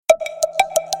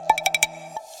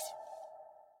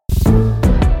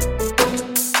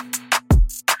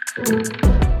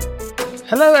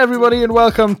Hello, everybody, and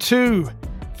welcome to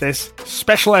this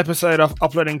special episode of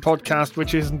Uploading Podcast,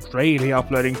 which isn't really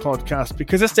Uploading Podcast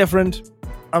because it's different.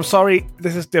 I'm sorry,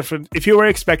 this is different. If you were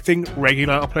expecting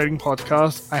regular Uploading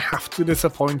Podcast, I have to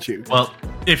disappoint you. Well,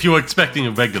 if you were expecting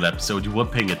a regular episode, you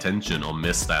weren't paying attention or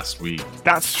missed last week.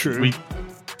 That's true.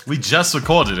 We just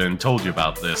recorded it and told you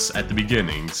about this at the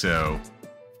beginning, so...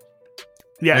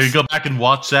 Yes. You go back and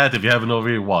watch that if you haven't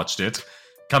already watched it.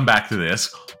 Come back to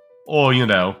this. Or,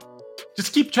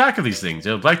 just keep track of these things.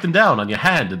 Write them down on your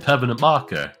hand in permanent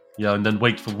marker. And then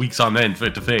wait for weeks on end for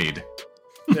it to fade.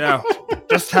 Yeah.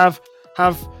 Just have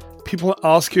people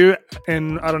ask you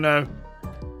in, I don't know,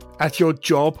 at your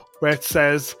job where it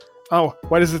says, oh,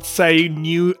 what does it say?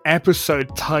 New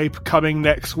episode type coming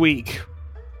next week.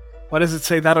 Why does it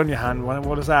say that on your hand?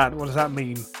 What is that? What does that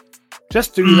mean?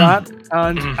 Just do that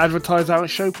and advertise our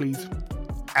show, please.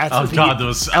 At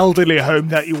the elderly home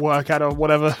that you work at or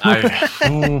whatever. I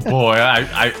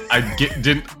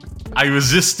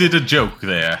resisted a joke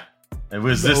there. I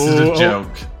resisted a joke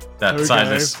that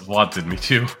Silas wanted me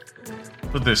to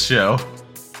for this show.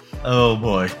 Oh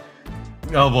boy,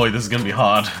 this is gonna be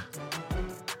hard.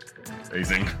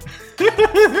 Amazing.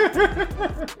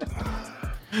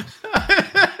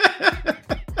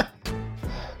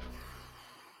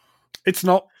 It's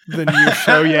not the new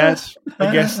show yet.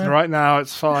 I guess right now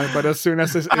it's fine, but as soon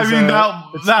as this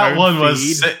that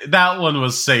one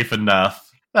was safe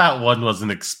enough. That one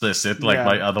wasn't explicit like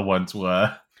my other ones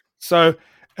were. So,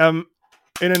 in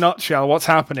a nutshell, what's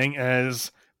happening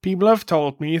is people have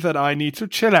told me that I need to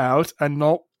chill out and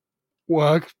not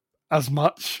work as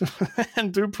much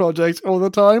and do projects all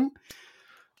the time.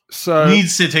 So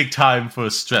needs to take time for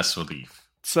stress relief.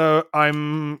 So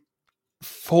I'm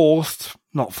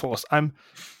I'm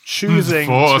choosing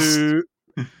to...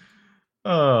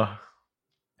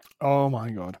 Oh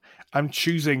my god. I'm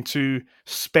choosing to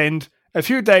spend a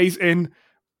few days in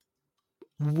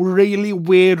really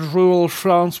weird rural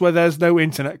France where there's no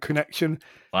internet connection.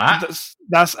 What?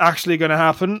 That's actually going to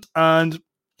happen, and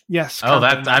yes.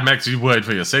 I'm actually worried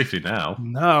for your safety now.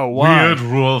 No, why? Weird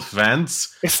rural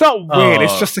France? It's not weird,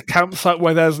 it's just a campsite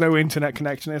where there's no internet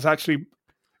connection. It's actually...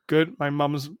 good. My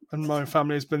mum's and my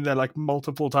family has been there like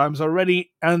multiple times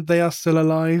already, and they are still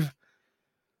alive.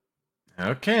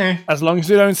 Okay. As long as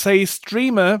you don't say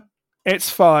streamer, it's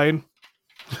fine.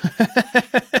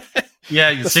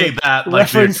 Yeah, you say that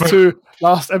like reference to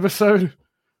last episode.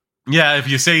 Yeah, if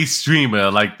you say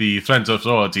streamer, like the French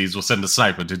authorities will send a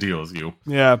sniper to deal with you.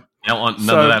 Yeah. They don't want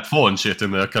none of that foreign shit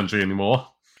in their country anymore.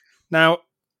 Now,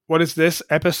 what is this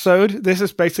episode? This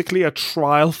is basically a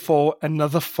trial for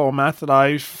another format that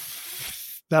I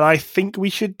think we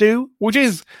should do, which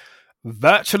is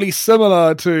virtually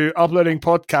similar to Uploading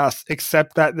Podcasts,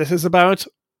 except that this is about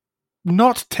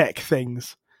not tech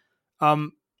things.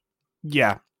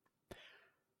 Yeah.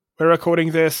 We're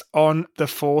recording this on the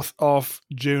 4th of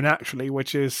June, actually,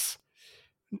 which is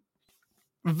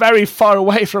very far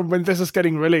away from when this is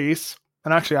getting released.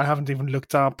 And actually, I haven't even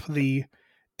looked up the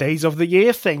Days of the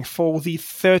Year thing for the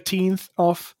 13th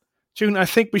of June. I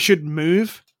think we should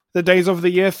move the Days of the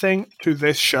Year thing to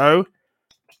this show.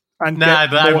 And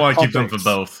I want to keep them for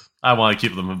both.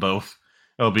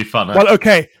 It'll be fun. Well,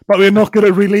 okay, but we're not going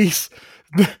to release...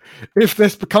 if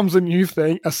this becomes a new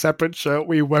thing, a separate show,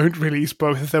 we won't release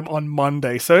both of them on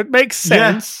Monday. So it makes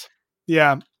sense.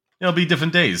 Yeah. It'll be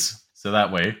different days. So that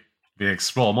way, we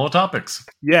explore more topics.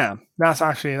 Yeah, that's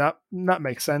actually... That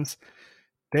makes sense.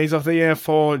 Days of the Year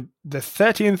for the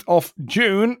 13th of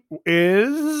June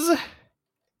is...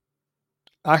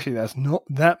 Actually, there's not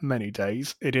that many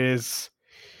days. It is...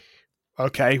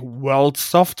 Okay, World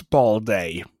Softball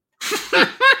Day.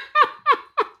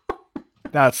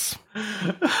 That's...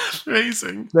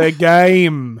 amazing. The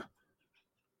game.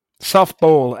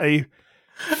 Softball, a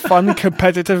fun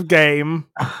competitive game.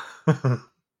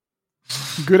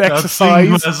 Good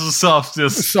exercise.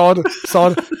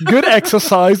 Sod. Good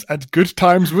exercise and good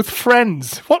times with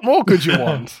friends. What more could you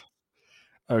want?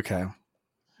 Okay.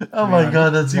 Oh my god,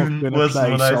 that's even worse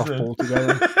than what I said.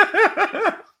 Together.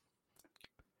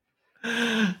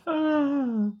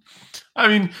 I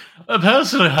mean,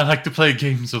 personally, I like to play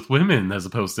games with women as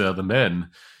opposed to other men.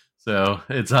 So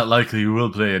it's not likely we will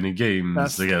play any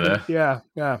games together. Yeah.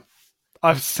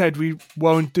 I've said we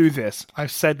won't do this.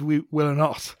 I've said we will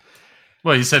not.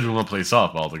 Well, you said we won't play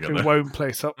softball together. We won't play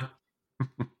softball.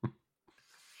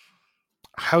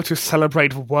 How to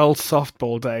celebrate World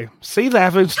Softball Day. See, they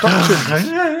have instructions.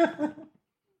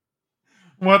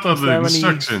 What are the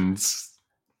instructions?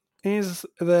 Is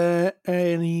there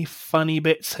any funny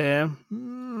bits here?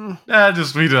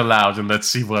 Just read it aloud and let's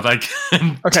see what I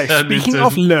can. Okay, turn speaking into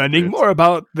of learning more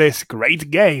about this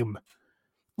great game,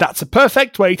 that's a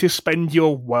perfect way to spend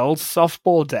your World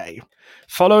Softball Day,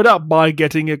 followed up by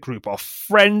getting a group of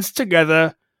friends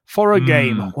together for a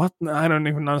game. What? I don't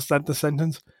even understand the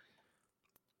sentence.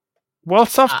 World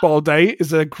Softball Day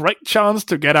is a great chance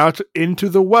to get out into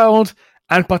the world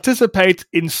and participate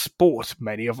in sport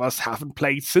many of us haven't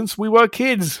played since we were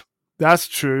kids. That's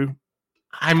true.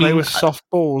 Play with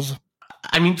softballs.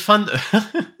 I mean,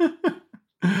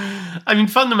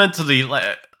 fundamentally,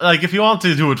 like if you want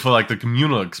to do it for like the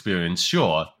communal experience,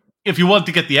 sure. If you want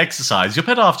to get the exercise, you're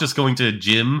better off just going to a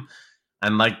gym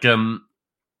and like or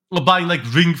buying like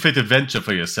Ring Fit Adventure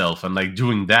for yourself and like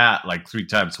doing that like 3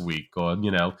 times a week, or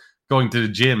going to the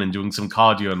gym and doing some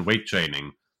cardio and weight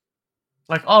training.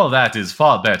 Like all of that is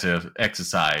far better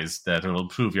exercise that will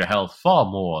improve your health far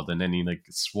more than any like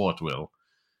sport will.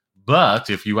 But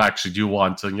if you actually do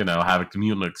want to, have a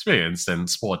communal experience, then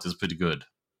sport is pretty good.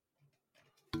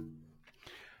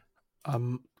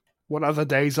 What other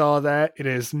days are there? It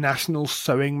is National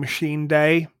Sewing Machine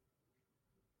Day.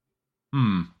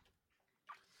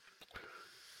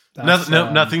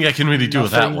 Nothing I can really do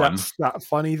with that one. That's that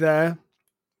funny there.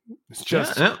 It's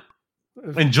just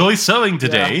enjoy sewing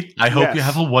today. I hope you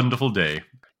have a wonderful day.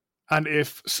 And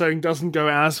if sewing doesn't go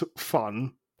as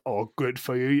fun or good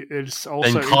for you, it's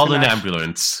also then call an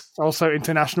ambulance. Also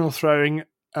International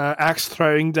Axe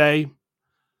Throwing Day,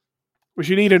 which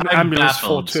you need an ambulance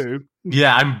for too.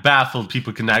 Yeah, I'm baffled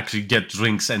people can actually get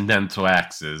drinks and then throw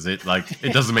axes. It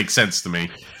doesn't make sense to me.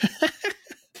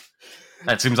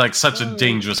 That seems like such a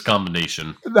dangerous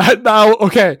combination. Now,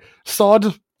 okay,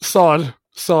 sod.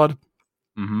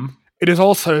 Mm-hmm. It is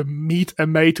also Meet a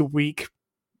Mate Week.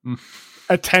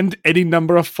 Attend any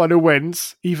number of fun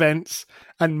events,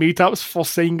 and meetups for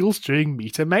singles during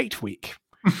Meet a Mate Week.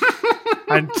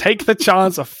 And take the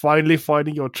chance of finally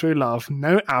finding your true love.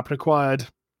 No app required.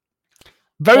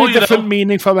 Very different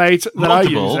meaning for mate than I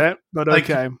use it, but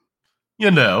okay.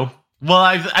 Well,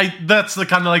 I that's the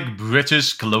kind of like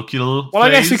British colloquial Well, phrase.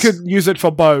 I guess you could use it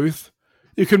for both.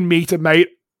 You can meet a mate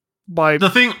by the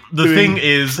thing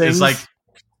is like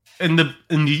in the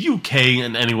UK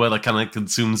and anywhere that kind of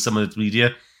consumes some of its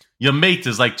media, your mate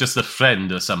is like just a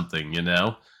friend or something,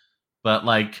 But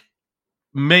like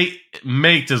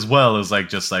mate as well is like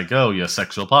just like, oh, your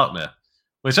sexual partner.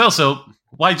 Which also,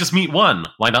 why just meet one?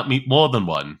 Why not meet more than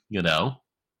one?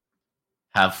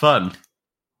 Have fun.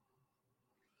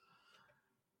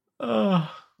 Oh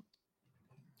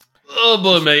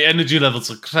boy, my energy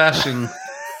levels are crashing.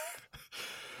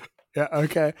 Yeah,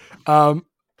 okay.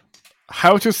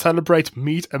 How to celebrate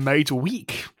Meet a Mate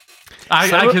Week?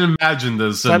 I can imagine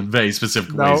there's some very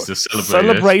specific ways to celebrate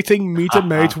Celebrating Meet a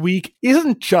Mate Week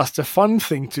isn't just a fun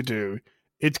thing to do.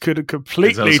 It could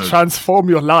completely transform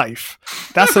your life.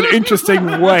 That's an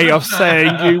interesting way of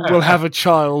saying you will have a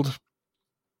child.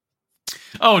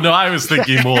 Oh, no, I was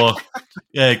thinking more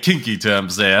kinky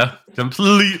terms there.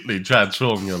 Completely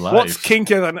transform your life. What's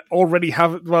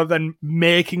kinkier than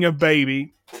making a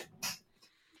baby?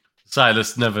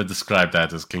 Silas, never describe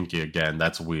that as kinky again.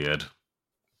 That's weird.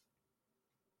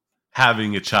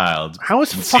 Having a child. How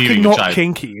is fucking not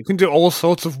kinky? You can do all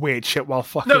sorts of weird shit while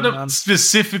fucking. No,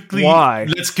 specifically, why?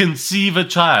 Let's conceive a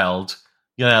child,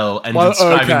 and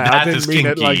describing that as kinky. I didn't mean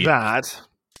it like that.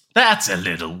 That's a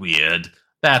little weird.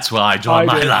 That's where I draw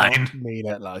my line. I mean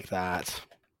it like that.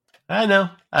 I know.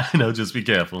 Just be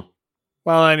careful.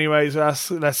 Well, anyways,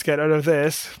 let's get out of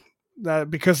this.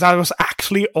 Because that was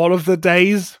actually all of the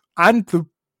days and the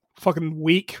fucking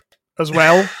week as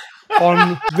well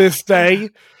on this day.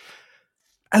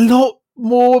 A lot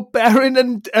more barren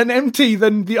and empty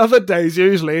than the other days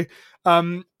usually.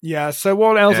 So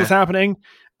what else is happening?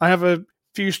 I have a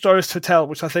few stories to tell,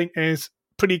 which I think is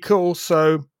pretty cool.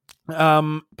 So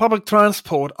public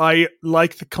transport, I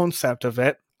like the concept of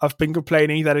it. I've been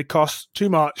complaining that it costs too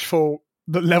much for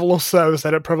the level of service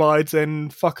that it provides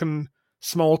in fucking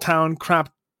small town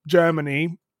crap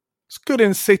Germany. It's good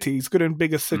in cities, good in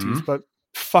bigger cities, but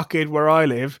fuck it where I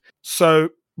live. So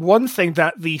one thing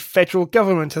that the federal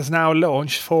government has now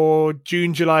launched for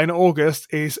June, July, and August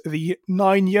is the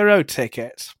 €9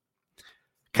 ticket.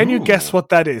 Can you guess what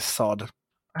that is, Sod?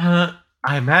 I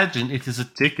imagine it is a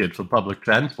ticket for public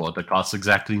transport that costs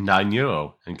exactly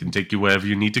 €9 and can take you wherever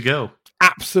you need to go.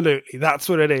 Absolutely, that's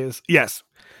what it is. Yes,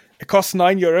 it costs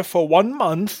 €9 for 1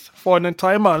 month, for an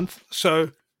entire month.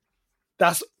 So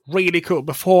that's really cool.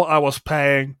 Before I was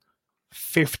paying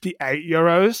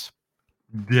 €58.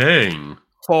 Dang.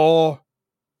 For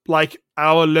like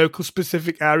our local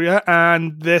specific area,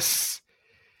 and this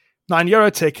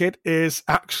 €9 ticket is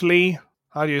actually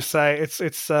how do you say,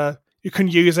 you can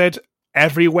use it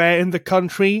everywhere in the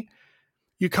country.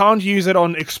 You can't use it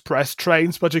on express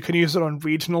trains, but you can use it on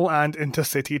regional and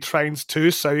intercity trains too,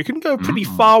 so you can go pretty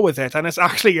far with it, and it's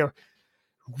actually a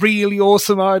really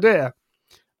awesome idea.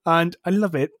 And I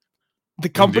love it. The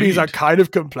companies are kind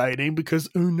of complaining because,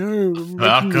 oh no,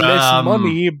 we're making less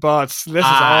money, but this is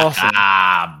awesome.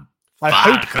 I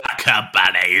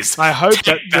hope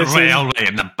that the railway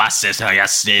and the buses are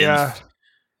yourself.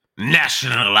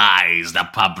 Nationalize the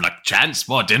public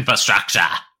transport infrastructure.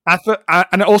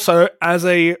 And also, as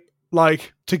a,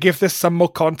 like, to give this some more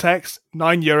context,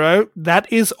 €9,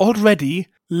 that is already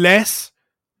less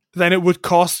than it would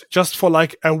cost just for,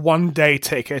 like, a one-day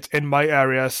ticket in my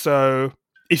area. So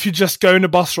if you just go on a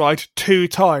bus ride 2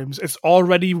 times, it's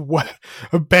already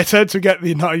better to get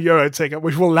the €9 ticket,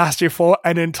 which will last you for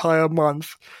an entire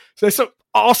month. So it's an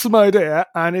awesome idea,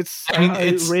 and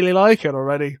I really like it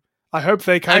already. I hope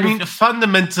they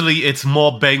fundamentally, it's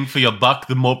more bang for your buck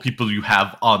the more people you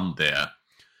have on there.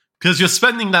 Because you're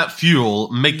spending that fuel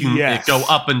making it go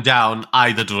up and down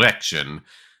either direction.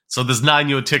 So this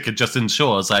 €9 ticket just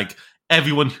ensures, like,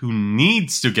 everyone who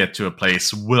needs to get to a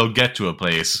place will get to a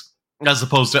place, as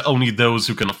opposed to only those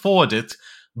who can afford it,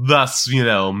 thus,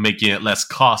 making it less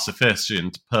cost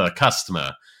efficient per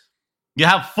customer. You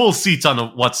have full seats on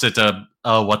a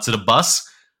bus.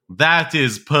 That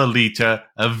is per liter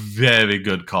a very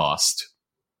good cost,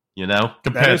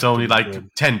 compared to only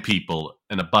like 10 people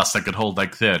in a bus that could hold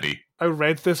like 30. I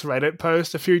read this Reddit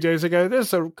post a few days ago. This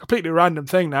is a completely random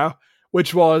thing now,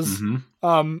 which was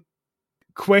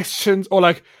questions, or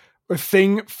like a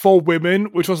thing for women,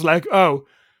 which was like, oh,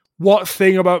 what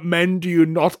thing about men do you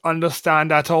not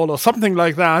understand at all, or something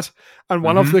like that. And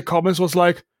one of the comments was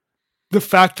like, the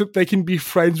fact that they can be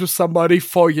friends with somebody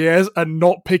for years and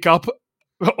not pick up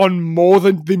on more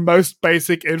than the most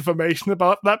basic information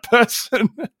about that person.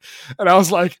 And I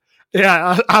was like,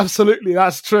 yeah, absolutely,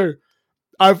 that's true.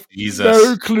 I've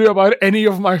no clue about any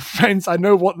of my friends. I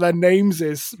know what their names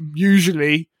is,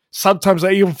 usually. Sometimes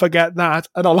I even forget that.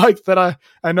 And I like that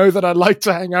I know that I like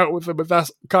to hang out with them, but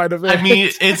that's kind of it. I mean,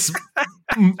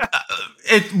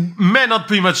 men are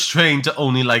pretty much trained to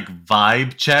only like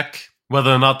vibe check. Whether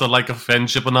or not they're like a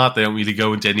friendship or not, they don't really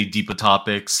go into any deeper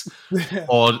topics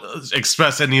or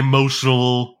express any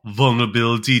emotional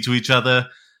vulnerability to each other.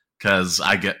 Because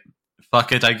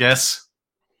fuck it, I guess.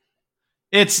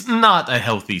 It's not a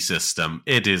healthy system.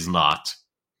 It is not.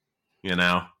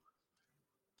 I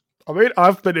mean,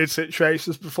 I've been in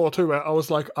situations before too where I was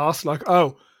like asked, like,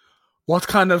 oh, what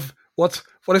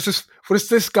is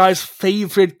this guy's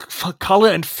favorite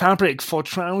color and fabric for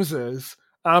trousers?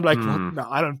 And I'm like, what? No,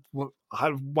 I don't.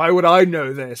 Why would I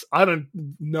know this? I don't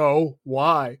know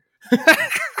why.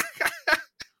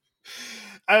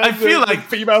 I feel like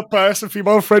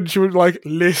female friend, she would like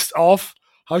list off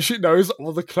how she knows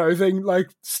all the clothing like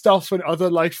stuff and other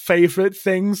like favorite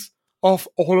things of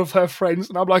all of her friends,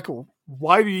 and I'm like,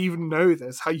 why do you even know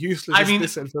this? How useless is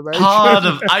this information?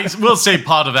 I will say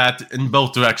part of that in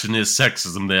both directions is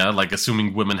sexism there, like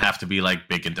assuming women have to be like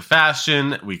big into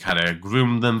fashion. We kind of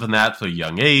groom them from that for a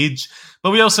young age.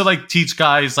 But we also like teach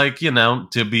guys like,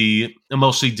 to be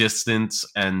emotionally distant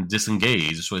and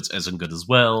disengaged, which isn't good as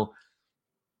well.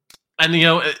 And,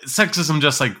 sexism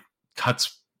just like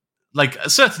cuts, like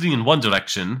certainly in one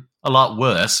direction, a lot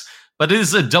worse, but it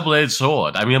is a double-edged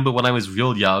sword. I remember when I was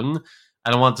real young,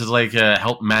 and I wanted to like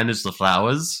help manage the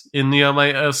flowers in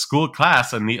my school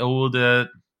class, and the old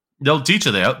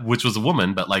teacher there, which was a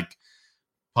woman, but like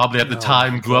probably at the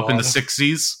time grew up in the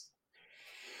 60s,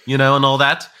 and all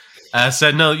that,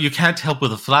 said, no, you can't help with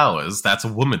the flowers. That's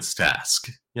a woman's task,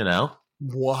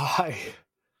 Why?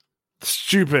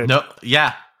 Stupid. No,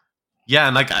 yeah,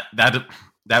 and like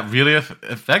that really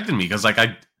affected me because like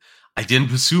I didn't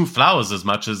pursue flowers as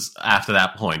much as after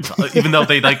that point. Even though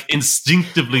they like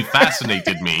instinctively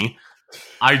fascinated me,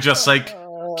 I just like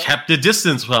kept a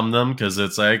distance from them because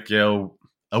it's like, a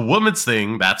woman's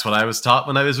thing. That's what I was taught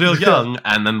when I was real young.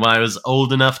 And then when I was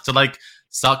old enough to like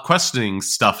start questioning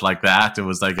stuff like that, it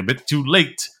was like a bit too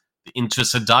late. The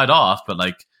interest had died off, but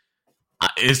like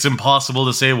it's impossible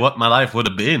to say what my life would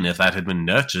have been if that had been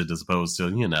nurtured as opposed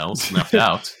to, snuffed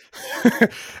out.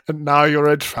 And now you're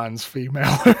a trans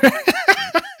female.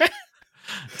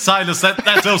 Silas,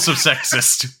 that's also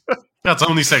sexist. That's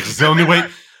only sexist. The only way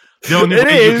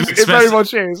it very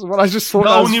much is. But I just thought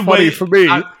that was funny for me.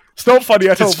 It's not funny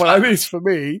at all, but at least for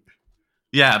me.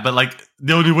 Yeah, but like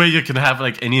the only way you can have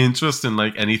like any interest in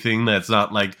like anything that's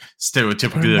not like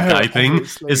stereotypically a guy thing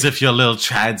is if you're a little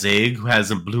trans egg who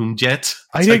hasn't bloomed yet.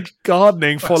 I did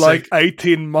gardening for like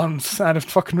 18 months out of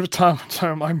fucking retirement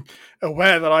home. I'm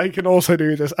aware that I can also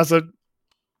do this as a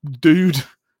dude.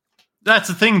 That's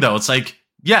the thing, though. It's like,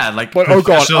 yeah, like, but oh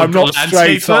god, I'm not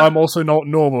straight, so landscaper. I'm also not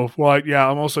normal. Right? Yeah,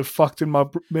 I'm also fucked in my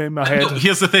head. No,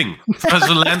 here's the thing: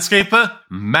 professional landscaper,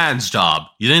 man's job.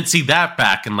 You didn't see that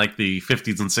back in like the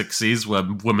 50s and 60s, where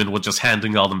women were just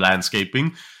handling all the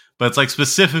landscaping. But it's like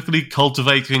specifically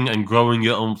cultivating and growing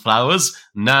your own flowers.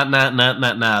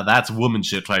 Nah. That's woman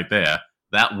shit right there.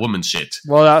 That woman shit.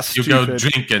 Well, that's you stupid. go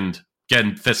drink and get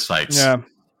in fist fights. Yeah.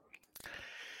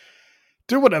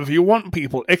 Do whatever you want,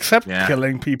 people, except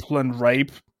killing people and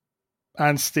rape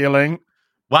and stealing.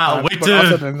 Wow, wait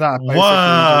other than that,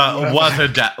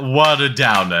 what a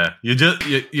downer!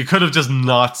 You could have just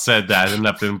not said that and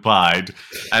left it implied,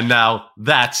 and now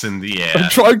that's in the air. I'm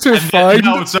trying to find.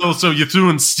 Now it's also you threw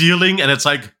in stealing, and it's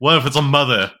like, what if it's a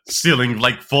mother stealing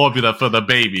like formula for the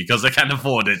baby because they can't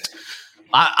afford it?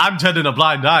 I'm turning a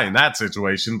blind eye in that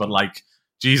situation, but like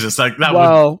Jesus, like that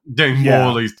would do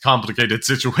morally complicated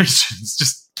situations.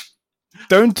 Just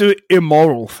don't do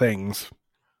immoral things.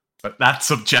 But that's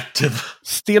subjective.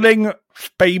 Stealing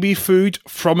baby food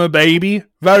from a baby,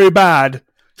 very bad.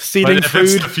 Stealing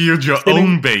food to feed your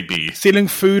own baby. Stealing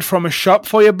food from a shop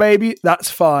for your baby, that's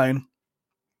fine.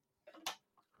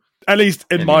 At least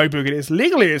in my book it is.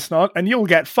 Legally it's not, and you'll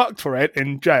get fucked for it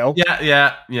in jail.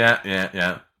 Yeah.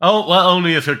 Oh, well,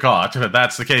 only if you're caught, but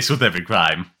that's the case with every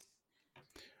crime.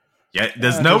 Yeah,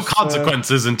 there's no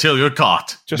consequences until you're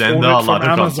caught. Just then order it from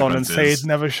Amazon and say it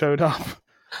never showed up.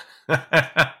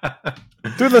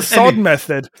 Do the SOD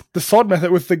method. The SOD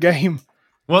method with the game.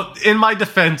 Well, in my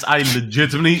defense, I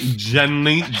legitimately,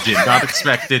 genuinely did not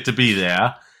expect it to be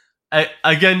there.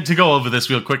 Again, to go over this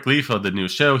real quickly for the new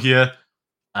show here.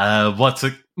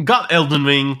 Got Elden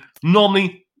Ring.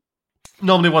 Normally,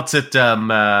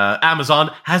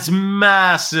 Amazon has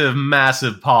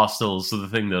massive parcels to the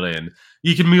thing they're in.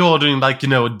 You can be ordering, like,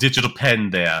 a digital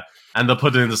pen there, and they'll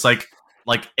put it in this, like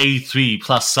A3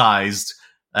 plus-sized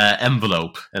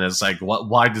envelope, and it's like,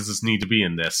 why does this need to be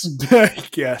in this?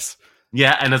 Yes.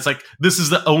 Yeah, and it's like, this is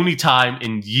the only time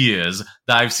in years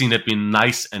that I've seen it be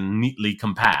nice and neatly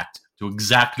compact to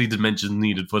exactly the dimensions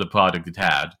needed for the product it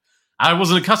had. I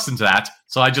wasn't accustomed to that,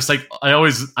 so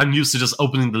I'm used to just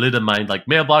opening the lid of my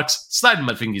mailbox, sliding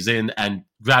my fingers in, and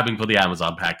grabbing for the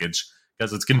Amazon package,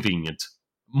 because it's convenient.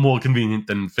 More convenient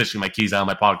than fishing my keys out of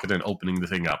my pocket and opening the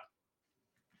thing up.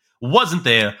 Wasn't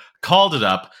there, called it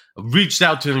up, reached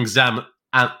out to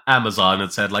Amazon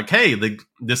and said, hey,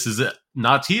 this is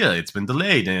not here, it's been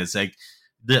delayed, and it's like,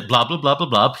 blah, blah, blah, blah,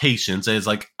 blah, patience, and it's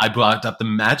like, I brought up the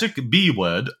magic B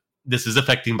word, this is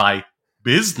affecting my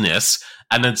business,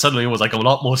 and then suddenly it was a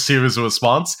lot more serious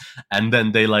response, and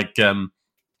then they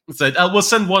said, we'll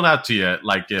send one out to you,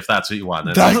 if that's what you want.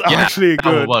 And that's actually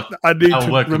good. I need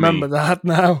to remember that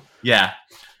now. Yeah.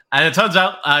 And it turns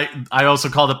out, I also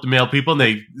called up the mail people,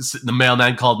 and the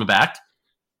mailman called me back.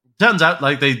 Turns out,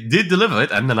 they did deliver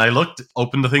it, and then I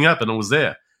opened the thing up, and it was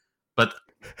there. But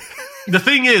the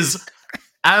thing is,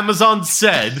 Amazon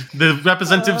said, the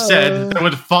representative said, they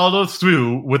would follow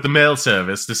through with the mail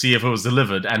service to see if it was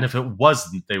delivered, and if it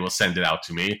wasn't, they will send it out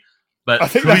to me. But I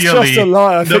think that's just a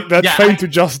lie. I think they're trying to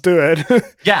just do it.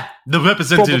 Yeah, the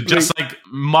representative just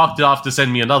marked it off to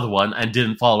send me another one and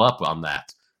didn't follow up on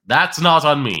that. That's not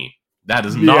on me. That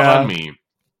is not on me.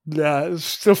 Yeah, it's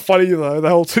still funny though. The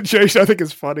whole situation, I think,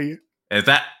 is funny. If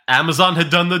that Amazon had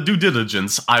done the due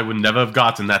diligence, I would never have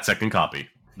gotten that second copy.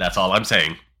 That's all I'm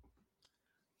saying.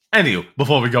 Anyway,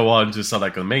 before we go on to some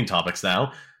the main topics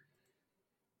now.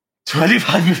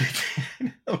 25 minutes.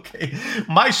 Okay.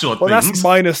 My short things. Well, that's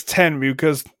minus 10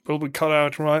 because we'll be cut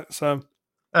out, right? So.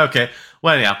 Okay.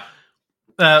 Well,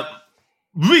 yeah.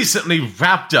 Recently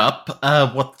wrapped up,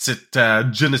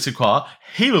 je ne sais quoi,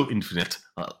 Halo Infinite.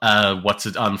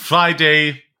 On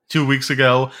Friday, 2 weeks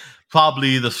ago.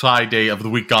 Probably the Friday of the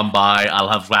week gone by, I'll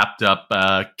have wrapped up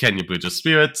Kenya Bridge of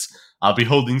Spirits. I'll be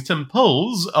holding some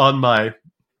polls on my,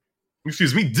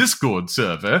 Discord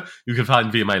server. You can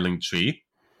find via my link tree.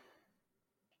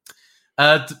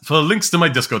 For links to my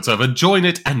Discord server, join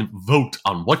it and vote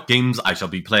on what games I shall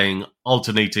be playing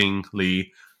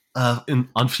alternatingly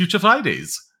on future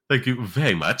Fridays. Thank you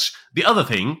very much. The other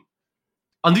thing,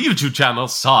 on the YouTube channel,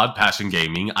 Sod Passion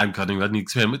Gaming, I'm cutting an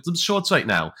experiment with some shorts right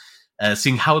now,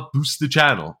 seeing how it boosts the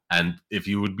channel. And if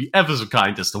you would be ever so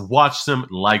kind as to watch them,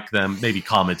 like them, maybe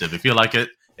comment if you feel like it,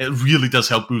 it really does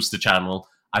help boost the channel.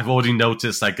 I've already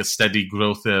noticed a steady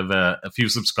growth of a few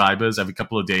subscribers every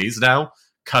couple of days now,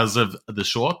 because of the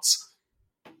shorts.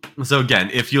 So again,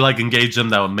 if you engage them,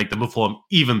 that will make them perform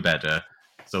even better.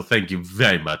 So thank you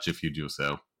very much if you do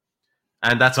so.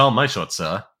 And that's all my shorts,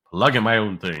 sir. Plugging my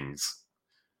own things.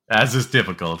 As is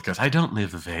difficult, because I don't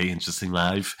live a very interesting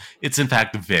life. It's in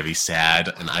fact very sad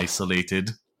and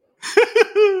isolated.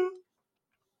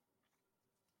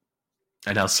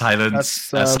 And now silence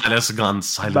has gone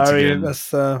silent again.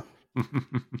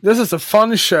 This is a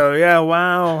fun show. Yeah,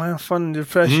 wow. Fun,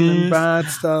 depression, and bad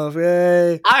stuff.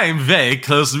 Yay. I'm very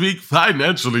close to being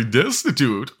financially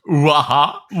destitute.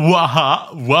 Waha, waha,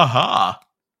 waha.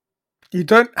 You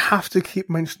don't have to keep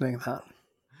mentioning that.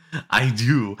 I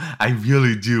do. I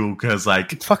really do, because,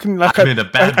 like, it's fucking like I'm in a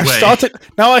bad way.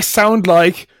 Now I sound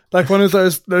like one of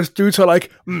those dudes who are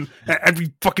like,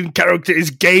 every fucking character is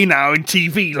gay now in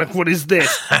TV. Like, what is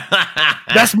this?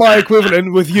 That's my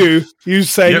equivalent with you. You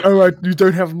saying, you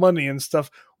don't have money and stuff.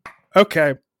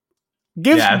 Okay.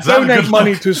 Donate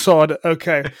money to Sod.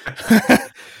 Okay.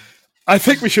 I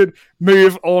think we should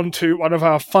move on to one of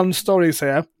our fun stories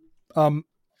here.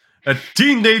 A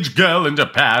teenage girl in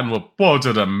Japan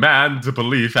reported a man to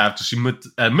police after she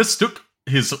mistook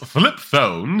his flip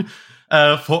phone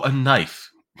for a knife.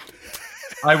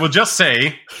 I will just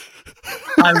say,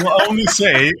 I will only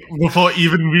say, before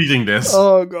even reading this,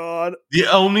 oh god, the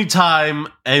only time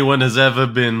anyone has ever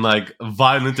been, like,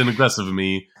 violent and aggressive with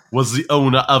me was the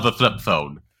owner of a flip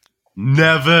phone.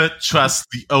 Never trust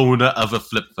the owner of a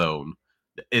flip phone.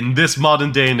 In this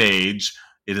modern day and age,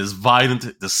 it is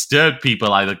violent, disturbed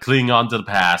people either cling on to the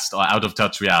past or out of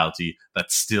touch reality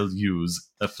that still use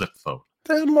a flip phone.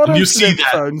 There are a lot of flip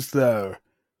phones, though.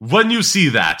 When you see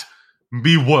that,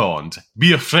 be warned.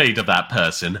 Be afraid of that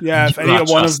person. Yeah, if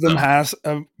any one of them has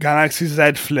a Galaxy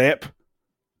Z Flip,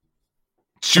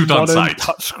 shoot on sight.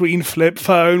 Touchscreen flip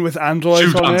phone with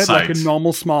Android on it, like a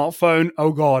normal smartphone.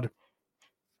 Oh god.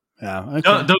 Yeah. Okay.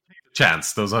 Don't take a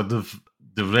chance. Those are the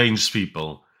deranged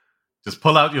people. Just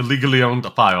pull out your legally owned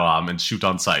firearm and shoot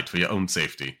on sight for your own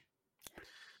safety.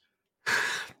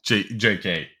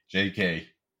 JK.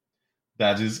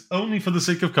 That is only for the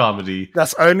sake of comedy.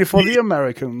 That's only for the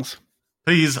Americans.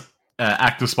 Please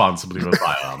act responsibly with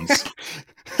firearms.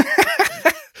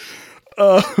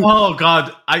 Oh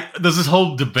god, there's this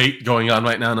whole debate going on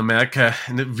right now in America,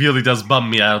 and it really does bum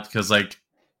me out because, like,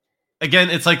 again,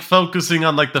 it's like focusing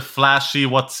on like the flashy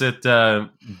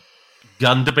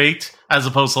gun debate, as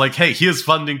opposed to like, hey, here's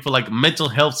funding for like mental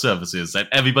health services that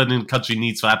everybody in the country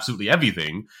needs for absolutely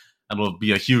everything, and will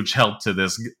be a huge help to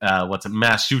this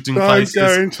mass shooting crisis. Don't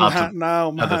go into that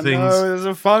now, man. Other things. No, it's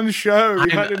a fun show.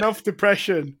 We've had enough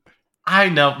depression. I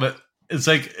know, but it's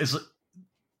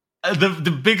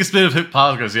the biggest bit of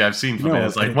hypocrisy I've seen from it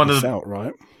is like one of the out,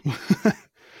 right?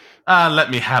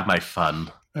 Let me have my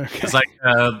fun. Okay. It's like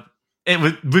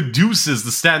it reduces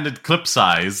the standard clip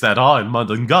size that are in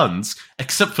modern guns,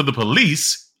 except for the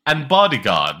police and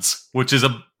bodyguards, which is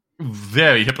a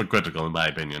very hypocritical in my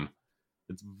opinion.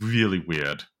 It's really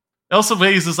weird. It also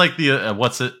raises like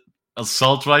the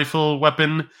assault rifle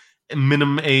weapon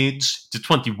minimum age to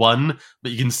 21,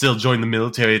 but you can still join the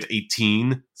military at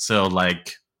 18. So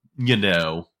like,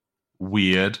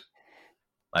 weird.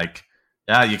 Like,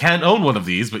 yeah, you can't own one of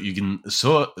these, but you can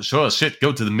sure as shit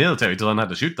go to the military to learn how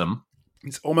to shoot them.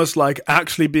 It's almost like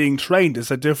actually being trained is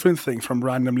a different thing from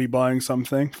randomly buying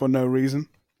something for no reason.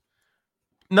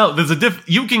 No, there's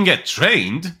you can get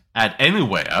trained at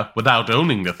anywhere without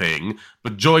owning the thing,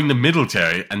 but join the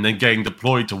military and then getting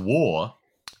deployed to war,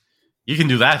 you can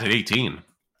do that at 18.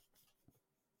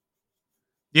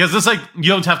 Because it's like, you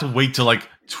don't have to wait till like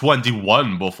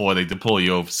 21 before they deploy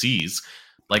you overseas.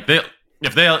 Like,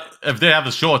 if they have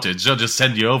a shortage, they'll just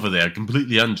send you over there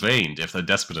completely untrained if they're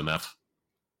desperate enough.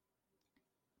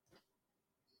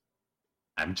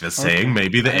 I'm just saying,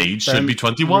 maybe the age should be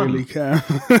 21. Really care.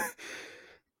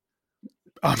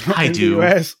 I'm not in the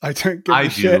US. I don't give a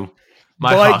shit.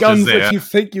 Buy guns if you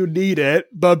think you need it,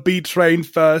 but be trained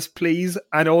first, please,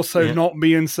 and also not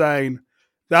be insane.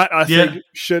 That, I think,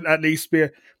 should at least be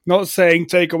not saying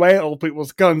take away all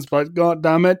people's guns, but god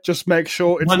damn it, just make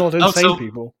sure it's not insane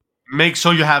people. Make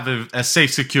sure you have a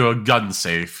safe, secure gun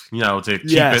safe, to keep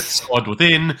it stored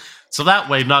within. So that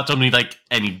way, not only like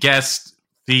any guests,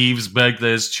 thieves,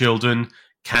 burglars, children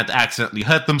can't accidentally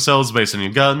hurt themselves based on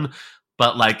your gun,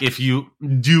 but like if you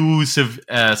do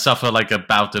suffer like a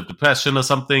bout of depression or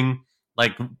something,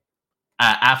 like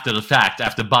after the fact,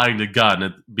 after buying the gun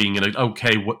and being in an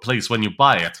okay place when you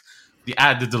buy it, the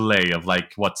added delay of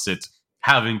like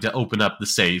having to open up the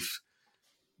safe,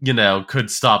 could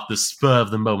stop the spur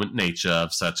of the moment nature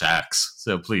of such acts.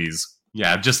 So please,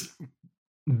 just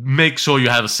make sure you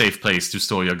have a safe place to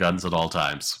store your guns at all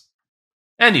times.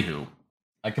 Anywho,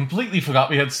 I completely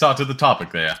forgot we had started the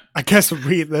topic there. I guess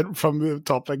read that from the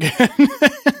top again.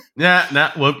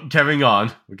 We're carrying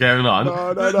on.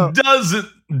 No.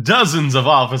 dozens of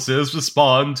officers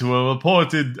respond to a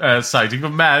reported sighting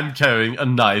of a man carrying a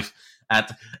knife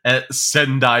at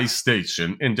Sendai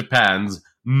Station in Japan's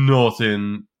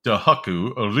northern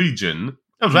Tohoku region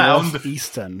around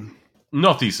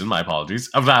northeastern, my apologies,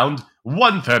 around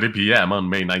 1:30 p.m. on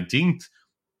May 19th.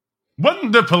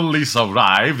 When the police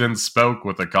arrived and spoke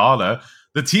with the caller,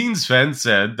 the teen's friend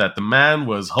said that the man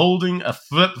was holding a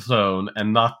flip phone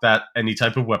and not that any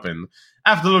type of weapon.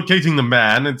 After locating the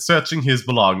man and searching his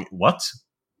belongings... What?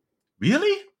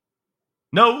 Really?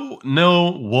 No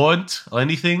warrant or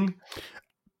anything?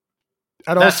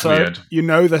 And That's also, weird. You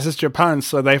know this is Japan,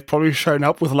 so they've probably shown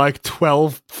up with like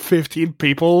 12, 15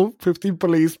 people, 15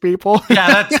 police people.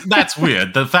 Yeah, that's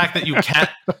weird. The fact that you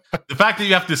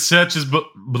have to search his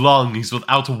belongings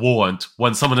without a warrant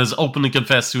when someone has openly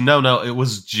confessed to, no, it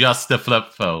was just a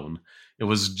flip phone. It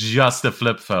was just a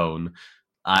flip phone.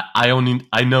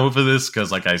 I know for this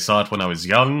because like I saw it when I was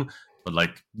young, but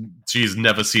like she's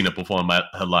never seen it before in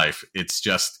her life. It's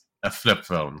just a flip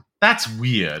phone. That's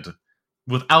weird.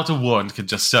 Without a warrant, could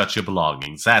just search your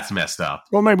belongings. That's messed up.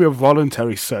 Well, maybe a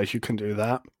voluntary search, you can do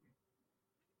that.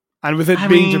 And with it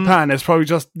being Japan, it's probably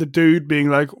just the dude being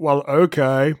like, well,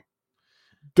 okay,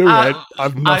 do it.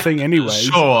 I've nothing anyway.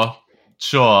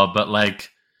 Sure, but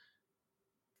like,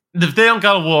 if they don't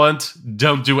got a warrant,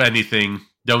 don't do anything.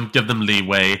 Don't give them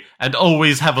leeway. And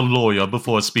always have a lawyer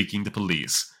before speaking to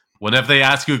police. Whenever they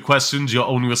ask you questions, your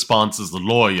only response is the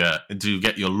lawyer until you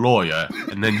get your lawyer,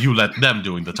 and then you let them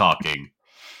doing the talking.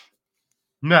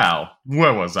 Now,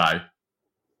 where was I?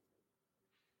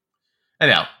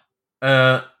 Anyhow,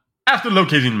 after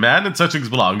locating the man and searching his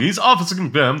belongings, officer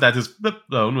confirmed that his flip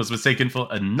phone was mistaken for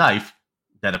a knife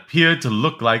that appeared to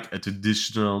look like a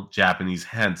traditional Japanese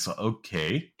handsaw.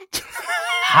 Okay.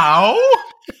 How?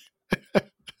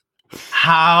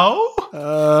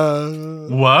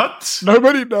 What?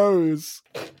 Nobody knows.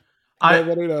 I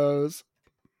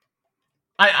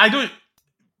don't...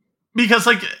 Because,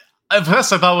 like, at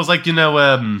first I thought it was, like,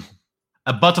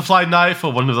 a butterfly knife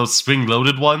or one of those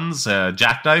spring-loaded ones,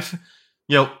 jackknife.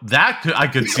 That I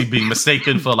could see being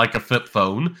mistaken for, like, a flip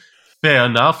phone. Fair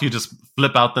enough, you just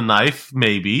flip out the knife,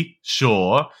 maybe,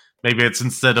 sure. Maybe it's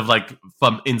instead of, like,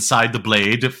 from inside the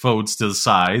blade, it folds to the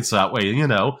side, so that way,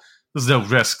 there's no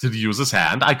risk to the user's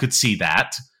hand. I could see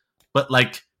that. But,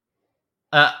 like,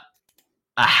 a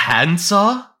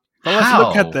handsaw? Well, let's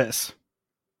look at this.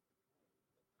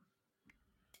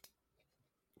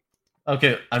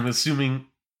 Okay, I'm assuming...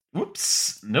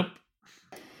 Whoops. Nope.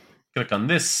 Click on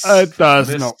this. It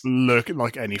does not look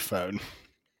like any phone.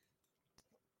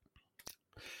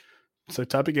 So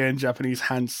type again, Japanese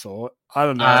handsaw. I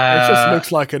don't know. It just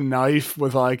looks like a knife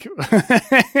with like...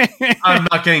 I'm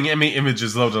not getting any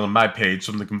images loaded on my page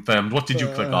from the confirmed. What did you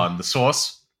click on? The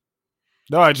source?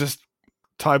 No, I just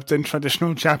typed in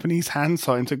traditional Japanese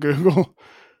handsaw into Google.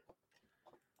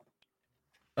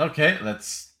 Okay,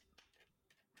 let's...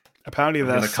 Apparently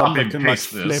there's some that can like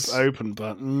flip open,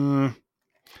 but...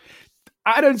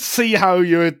 I don't see how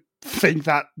you would think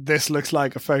that this looks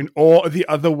like a phone, or the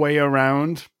other way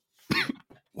around.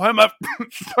 Why am I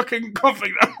fucking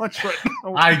coughing that much right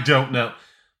now? I don't know.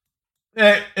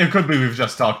 It could be we've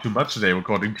just talked too much today,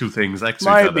 recording two things next to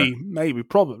each other. Maybe,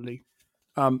 probably.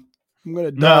 I'm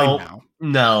gonna die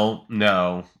now.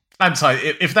 No. I'm sorry.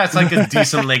 If that's like a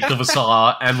decent length of a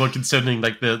saw, and we're considering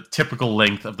like the typical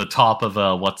length of the top of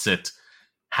a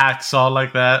hacksaw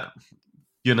like that,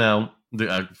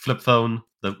 the flip phone,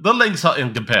 the lengths are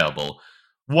incomparable.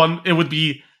 One, it would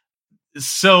be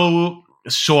so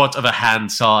short of a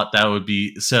handsaw that would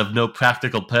serve no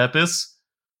practical purpose.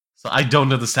 So I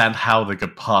don't understand how they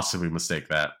could possibly mistake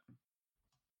that.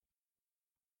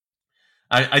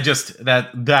 I just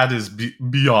that is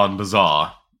beyond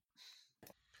bizarre.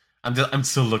 I'm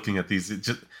still looking at these.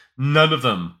 None of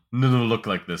them look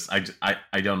like this.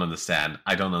 I don't understand.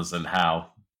 I don't understand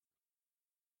how.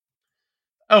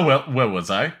 Oh well, where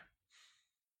was I?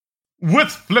 With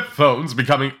flip phones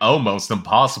becoming almost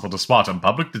impossible to spot in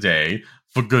public today,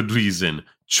 for good reason,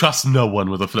 trust no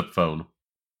one with a flip phone.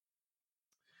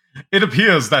 It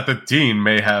appears that the teen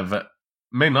may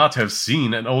not have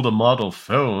seen an older model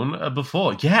phone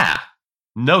before. Yeah,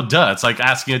 no duh. It's like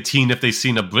asking a teen if they've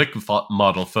seen a brick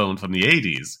model phone from the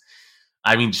 80s.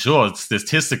 I mean, sure,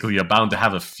 statistically, you're bound to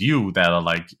have a few that are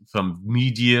like from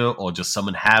media or just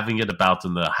someone having it about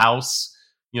in the house,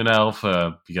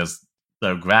 because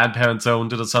their grandparents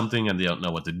owned it or something and they don't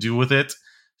know what to do with it.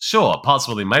 Sure,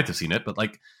 possibly they might have seen it, but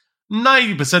like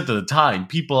 90% of the time,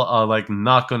 people are like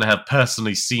not going to have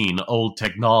personally seen old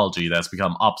technology that's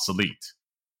become obsolete.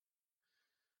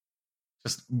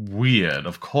 Just weird.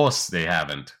 Of course they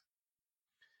haven't.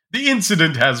 The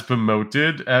incident has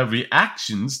promoted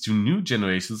reactions to new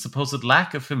generations' supposed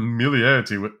lack of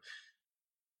familiarity with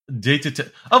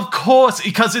of course,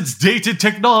 because it's dated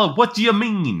technology. What do you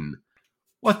mean?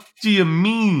 What do you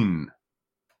mean?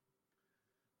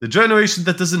 The generation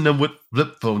that doesn't know what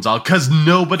flip phones are, because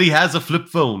nobody has a flip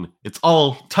phone. It's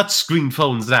all touchscreen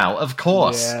phones now, of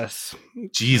course. Yes.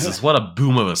 Jesus, what a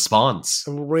boomer response.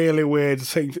 A really weird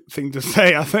thing to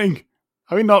say, I think.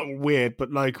 I mean, not weird,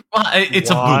 but like... Well,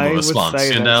 it's a boomer response,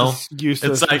 you know?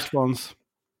 Useless it's like, response.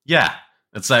 Yeah.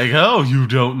 It's like, oh, you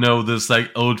don't know this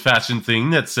like old-fashioned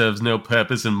thing that serves no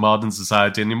purpose in modern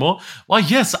society anymore? Why,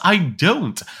 yes, I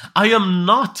don't. I am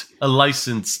not a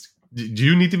licensed... Do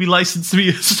you need to be licensed to be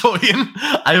a historian?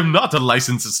 I am not a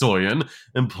licensed historian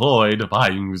employed by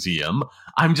a museum.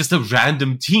 I'm just a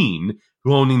random teen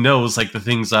who only knows like the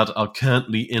things that are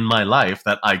currently in my life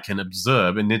that I can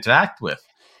observe and interact with.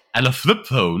 And a flip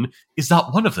phone is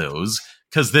not one of those,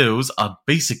 because those are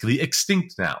basically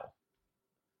extinct now.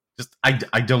 Just,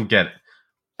 I don't get it.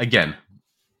 Again,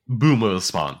 boomer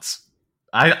response.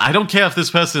 I don't care if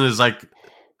this person is like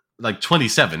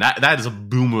 27. That is a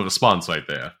boomer response right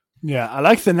there. Yeah, I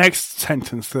like the next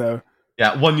sentence, though.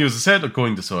 Yeah, one user said,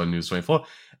 according to Solar News 24,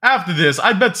 after this,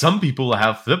 I bet some people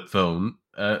who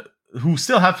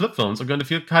still have flip phones are going to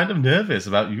feel kind of nervous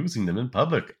about using them in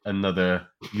public. Another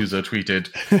user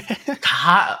tweeted.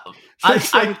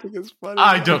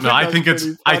 I don't know.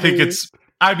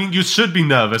 I mean, you should be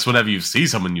nervous whenever you see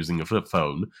someone using a flip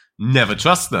phone. Never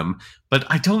trust them. But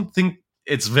I don't think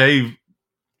it's very...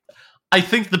 I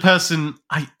think the person...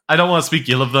 I don't want to speak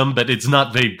ill of them, but it's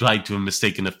not very bright to have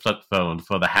mistaken a flip phone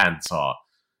for the handsaw.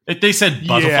 If they said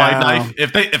butterfly knife,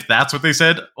 if that's what they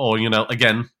said, or, you know,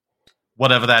 again,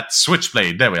 whatever that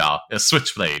switchblade, there we are, a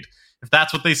switchblade. If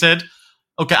that's what they said,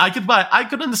 okay, I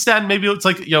could understand maybe it's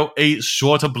like, you know, a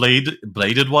shorter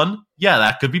bladed one. Yeah,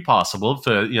 that could be possible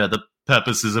for, you know, the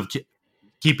purposes of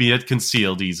keeping it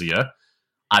concealed easier.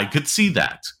 I could see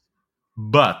that.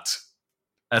 But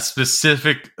a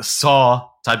specific saw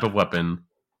type of weapon,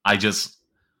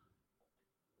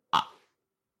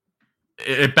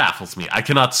 it baffles me. I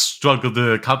cannot struggle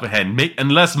to comprehend,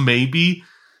 unless maybe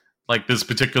like this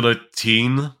particular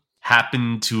teen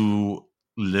happened to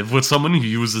live with someone who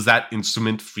uses that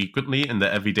instrument frequently in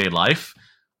their everyday life.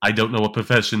 I don't know what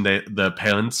profession the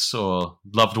parents or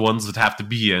loved ones would have to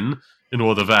be in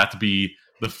order for that to be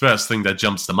the first thing that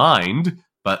jumps to mind.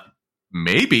 But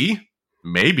maybe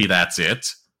that's it.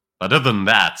 But other than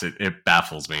that, it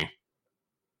baffles me.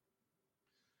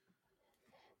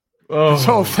 Oh. This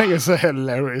whole thing is a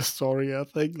hilarious story, I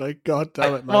think. Like, God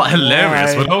damn it. Well,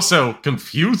 hilarious, but also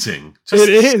confusing. It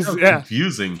is, so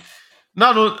confusing.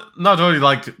 Not only,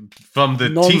 like, from the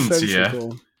teens here,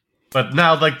 but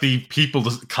now, like, the people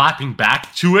just clapping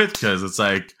back to it, because it's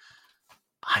like,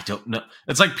 I don't know.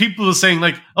 It's like people are saying,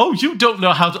 like, oh, you don't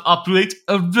know how to operate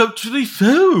a rotary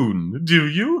phone, do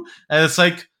you? And it's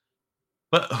like,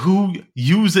 but who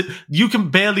use it? You can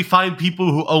barely find people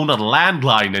who own a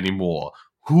landline anymore.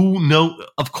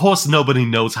 Of course nobody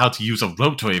knows how to use a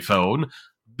rotary phone.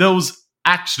 Those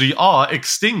actually are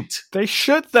extinct. They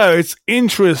should, though. It's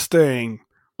interesting.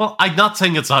 Well, I'm not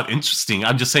saying it's not interesting.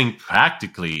 I'm just saying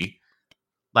practically.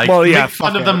 Like, make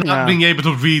fun of them not being able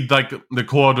to read, like, the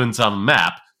coordinates on a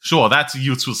map. Sure, that's a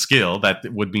useful skill that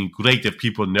would be great if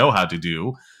people know how to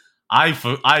do.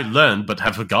 I learned but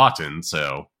have forgotten,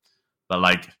 so... But,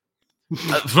 like,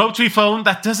 a rotary phone,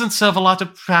 that doesn't serve a lot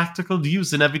of practical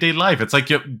use in everyday life. It's like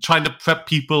you're trying to prep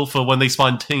people for when they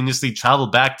spontaneously travel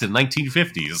back to the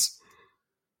 1950s.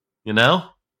 You know?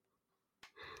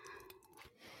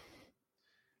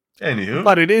 Anywho.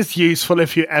 But it is useful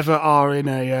if you ever are in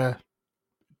a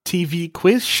TV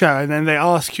quiz show and then they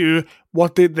ask you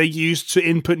what did they use to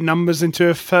input numbers into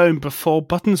a phone before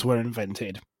buttons were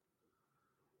invented.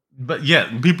 But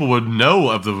yeah, people would know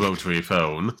of the rotary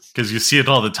phone because you see it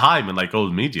all the time in like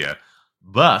old media.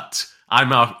 But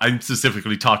I'm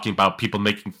specifically talking about people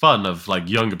making fun of like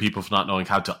younger people for not knowing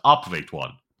how to operate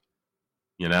one.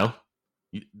 You know,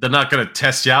 they're not going to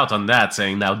test you out on that,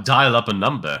 saying now dial up a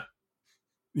number.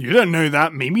 You don't know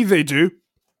that. Maybe they do.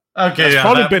 Okay, There's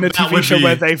probably been a TV show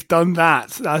where they've done that.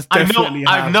 That's definitely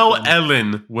I know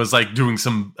Ellen was like doing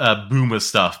some boomer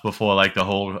stuff before, like the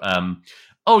whole.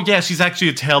 Oh yeah, she's actually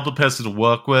a terrible person to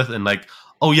work with, and like,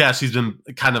 oh yeah, she's been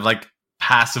kind of like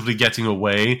passively getting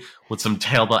away with some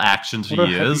terrible actions for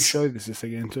years. Have you showed this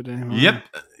again today?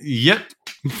 Yep.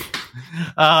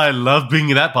 I love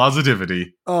bringing that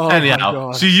positivity. Oh,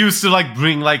 anyhow, she used to like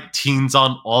bring like teens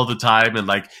on all the time and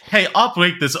like, hey,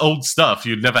 operate this old stuff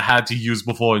you'd never had to use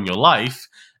before in your life,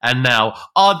 and now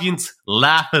audience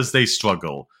laugh as they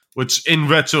struggle. Which, in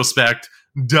retrospect,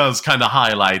 does kind of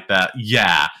highlight that,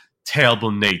 yeah,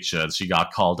 terrible nature she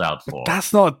got called out for.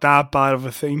 That's not that bad of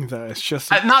a thing, though. It's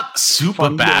just not super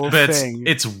bad, but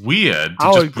it's weird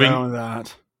to just bring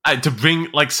that. To bring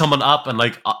like someone up and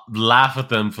like laugh at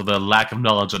them for the lack of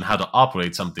knowledge on how to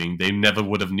operate something they never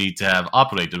would have need to have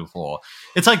operated before.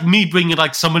 It's like me bringing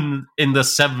like someone in the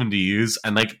 70s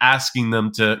and like asking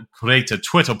them to create a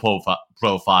Twitter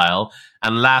profile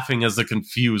and laughing as they're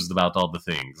confused about all the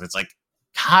things. It's like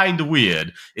kind of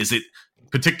weird. Is it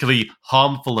particularly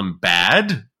harmful and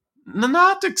bad?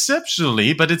 Not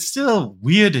exceptionally, but it's still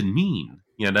weird and mean,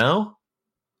 you know?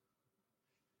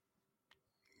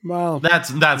 Well,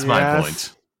 that's my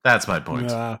point. That's my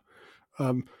point. Yeah.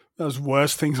 There's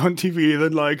worse things on TV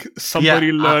than like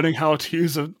somebody learning how to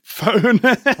use a phone.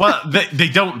 Well, they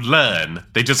don't learn.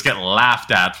 They just get laughed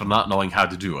at for not knowing how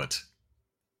to do it.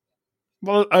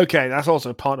 Well, okay, that's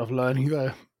also part of learning,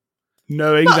 though.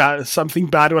 Knowing that something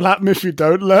bad will happen if you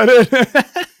don't learn it.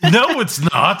 No, it's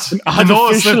not.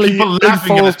 Nor is there people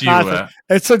laughing at you.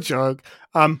 It's a joke.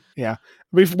 Yeah.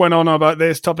 We've went on about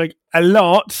this topic a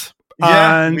lot.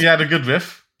 Yeah, we had a good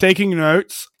riff. Taking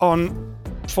notes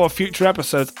for future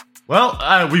episodes.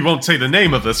 Well, we won't say the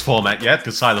name of this format yet,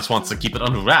 because Silas wants to keep it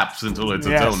under wraps until it's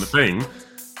its own thing.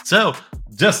 So,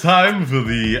 just time for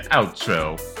the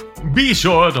outro. Be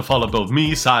sure to follow both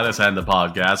me, Silas, and the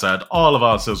podcast at all of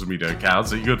our social media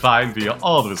accounts that you can find via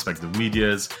all the respective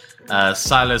medias.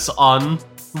 Silas on,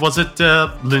 was it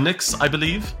Linux, I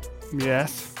believe?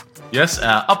 Yes. Yes,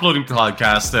 uploading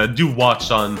podcasts, do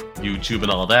watch on YouTube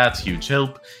and all that, huge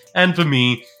help. And for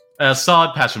me,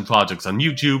 Sod Passion Projects on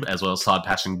YouTube, as well as Sod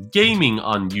Passion Gaming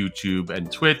on YouTube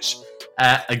and Twitch.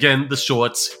 Again, the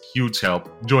shorts, huge help.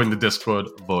 Join the Discord,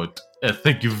 vote.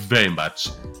 Thank you very much.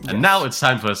 Yes. And now it's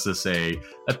time for us to say,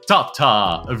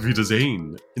 ta-ta, auf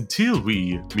Wiedersehen, until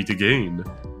we meet again.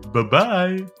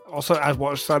 Bye-bye. Also, I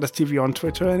watch Silas TV on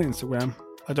Twitter and Instagram.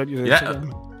 I don't use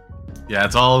Instagram. Yeah,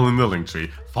 it's all in the link tree.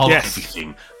 Follow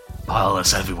everything. Follow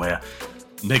us everywhere.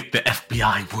 Make the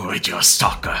FBI worried you're a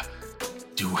stalker.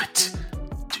 Do it.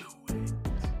 Do it.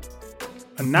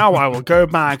 And now I will go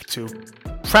back to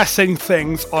pressing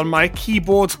things on my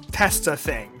keyboard tester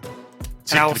thing.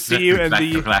 And I'll see you in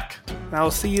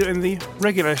the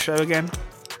regular show again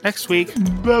next week.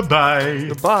 Bye-bye.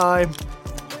 Goodbye.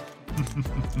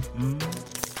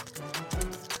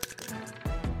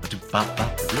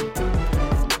 Ba-ba-ba-ba.